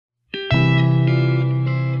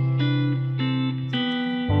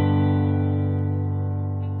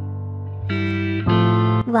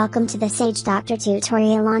Welcome to the Sage Doctor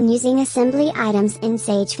tutorial on using assembly items in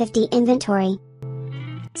Sage 50 inventory.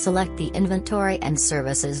 Select the inventory and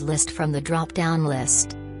services list from the drop-down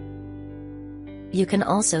list. You can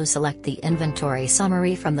also select the inventory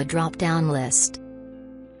summary from the drop-down list.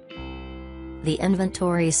 The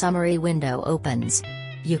inventory summary window opens.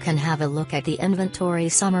 You can have a look at the inventory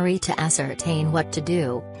summary to ascertain what to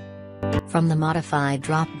do. From the modified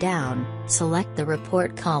drop-down, select the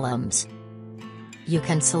report columns. You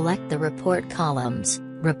can select the report columns,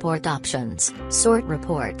 report options, sort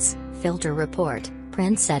reports, filter report,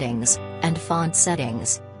 print settings, and font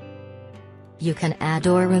settings. You can add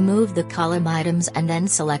or remove the column items and then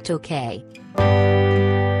select OK.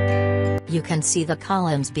 You can see the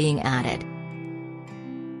columns being added.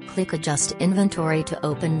 Click Adjust Inventory to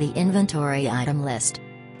open the inventory item list.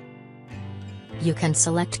 You can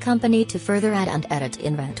select Company to further add and edit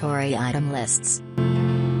inventory item lists.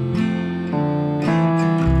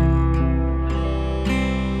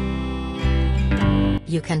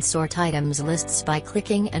 You can sort items lists by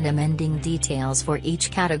clicking and amending details for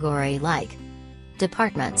each category like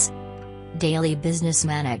Departments, Daily Business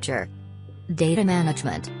Manager, Data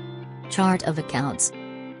Management, Chart of Accounts,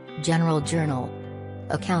 General Journal,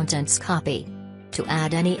 Accountant's Copy. To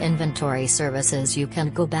add any inventory services, you can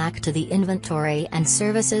go back to the Inventory and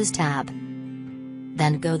Services tab.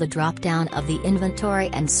 Then go the drop-down of the Inventory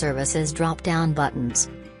and Services drop-down buttons.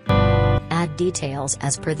 Add details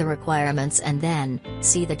as per the requirements and then,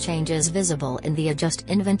 see the changes visible in the Adjust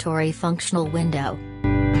Inventory functional window.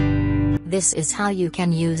 This is how you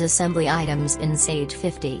can use assembly items in Sage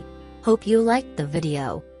 50. Hope you liked the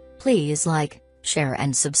video. Please like, share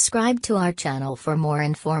and subscribe to our channel for more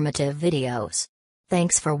informative videos.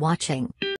 Thanks for watching.